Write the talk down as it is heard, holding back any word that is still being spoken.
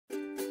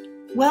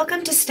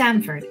Welcome to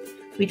Stanford.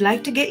 We'd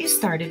like to get you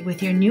started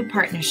with your new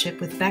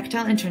partnership with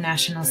Bechtel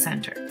International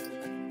Center.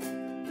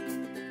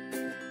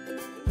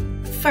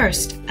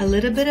 First, a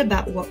little bit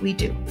about what we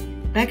do.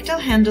 Bechtel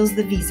handles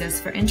the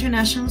visas for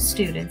international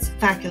students,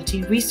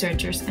 faculty,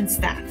 researchers, and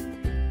staff.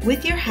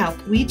 With your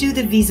help, we do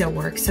the visa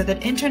work so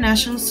that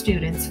international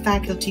students,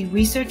 faculty,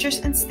 researchers,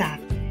 and staff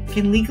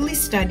can legally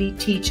study,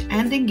 teach,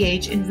 and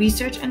engage in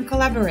research and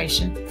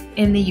collaboration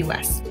in the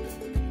U.S.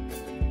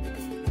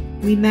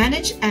 We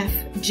manage F,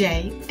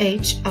 J,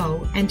 H,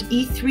 O, and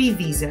E3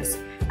 visas,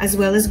 as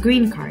well as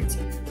green cards,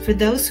 for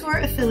those who are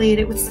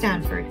affiliated with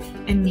Stanford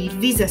and need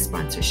visa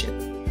sponsorship.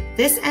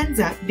 This ends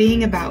up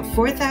being about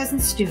 4,000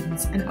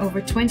 students and over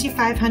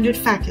 2,500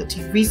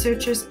 faculty,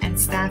 researchers, and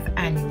staff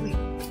annually.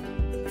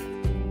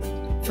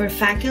 For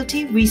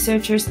faculty,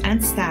 researchers,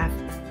 and staff,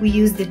 we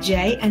use the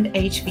J and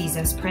H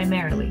visas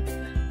primarily.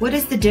 What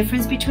is the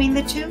difference between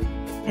the two?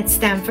 At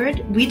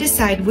Stanford, we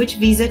decide which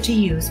visa to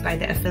use by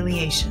the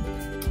affiliation.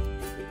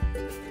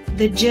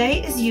 The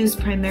J is used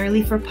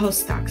primarily for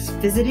postdocs,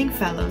 visiting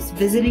fellows,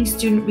 visiting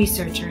student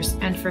researchers,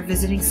 and for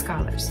visiting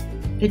scholars.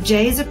 The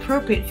J is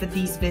appropriate for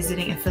these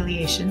visiting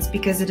affiliations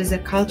because it is a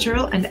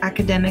cultural and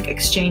academic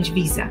exchange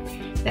visa.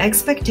 The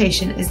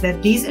expectation is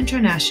that these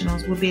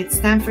internationals will be at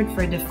Stanford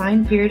for a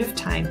defined period of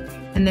time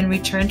and then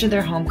return to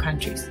their home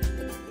countries.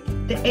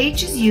 The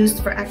H is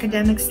used for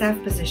academic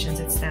staff positions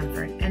at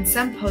Stanford and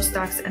some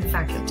postdocs and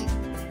faculty.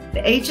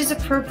 The H is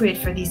appropriate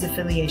for these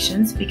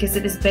affiliations because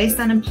it is based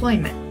on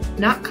employment,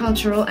 not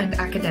cultural and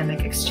academic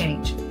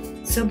exchange.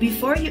 So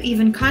before you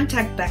even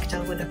contact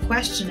Bechtel with a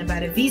question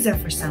about a visa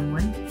for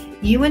someone,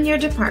 you and your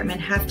department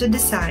have to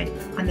decide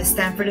on the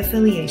Stanford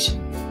affiliation.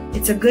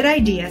 It's a good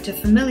idea to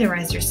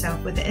familiarize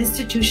yourself with the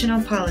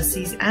institutional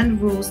policies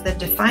and rules that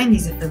define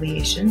these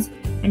affiliations,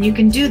 and you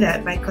can do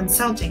that by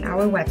consulting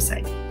our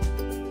website.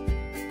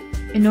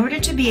 In order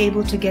to be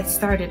able to get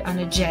started on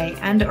a J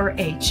and/or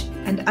H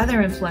and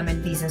other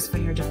employment visas for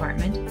your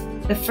department,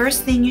 the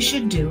first thing you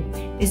should do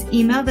is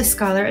email the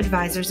scholar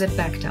advisors at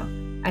Bechtel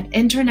at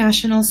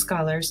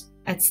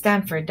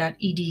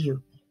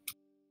internationalscholars@stanford.edu.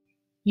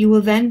 You will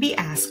then be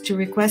asked to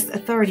request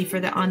authority for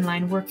the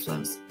online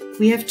workflows.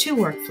 We have two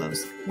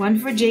workflows, one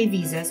for J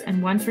visas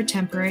and one for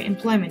temporary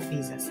employment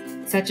visas,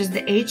 such as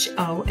the H,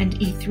 O, and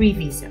E3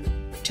 visa.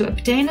 To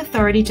obtain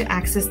authority to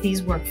access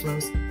these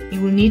workflows,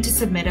 you will need to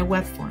submit a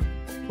web form.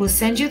 We'll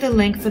send you the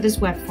link for this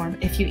web form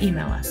if you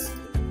email us.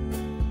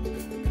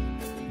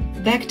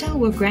 Bechtel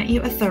will grant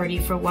you authority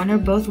for one or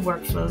both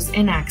workflows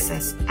in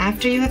Access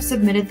after you have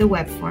submitted the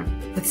web form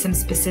with some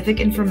specific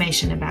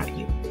information about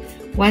you.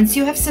 Once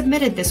you have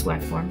submitted this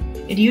web form,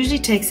 it usually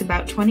takes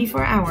about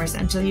 24 hours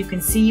until you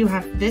can see you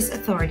have this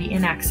authority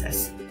in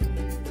Access.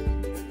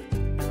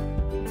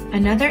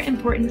 Another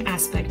important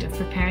aspect of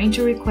preparing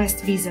to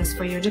request visas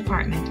for your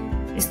department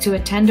is to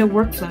attend a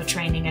workflow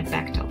training at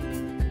Bechtel.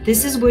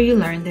 This is where you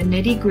learn the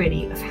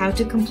nitty-gritty of how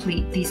to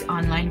complete these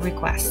online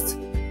requests.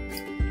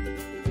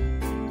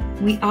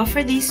 We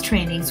offer these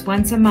trainings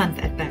once a month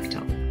at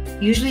Bechtel,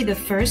 usually the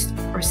first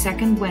or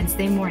second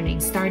Wednesday morning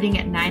starting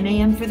at 9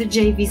 a.m. for the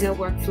J visa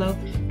workflow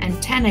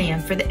and 10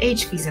 a.m. for the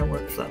H visa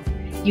workflow.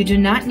 You do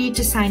not need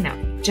to sign up,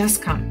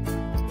 just come.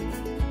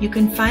 You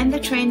can find the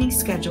training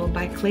schedule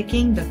by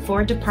clicking the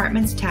 4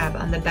 Departments tab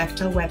on the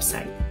Bechtel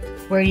website,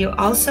 where you'll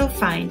also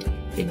find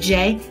the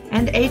J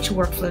and H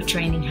workflow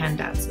training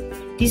handouts.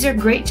 These are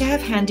great to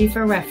have handy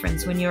for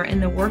reference when you're in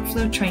the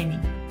workflow training,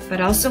 but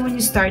also when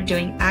you start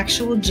doing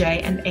actual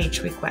J and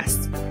H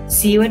requests.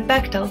 See you at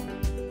Bechtel!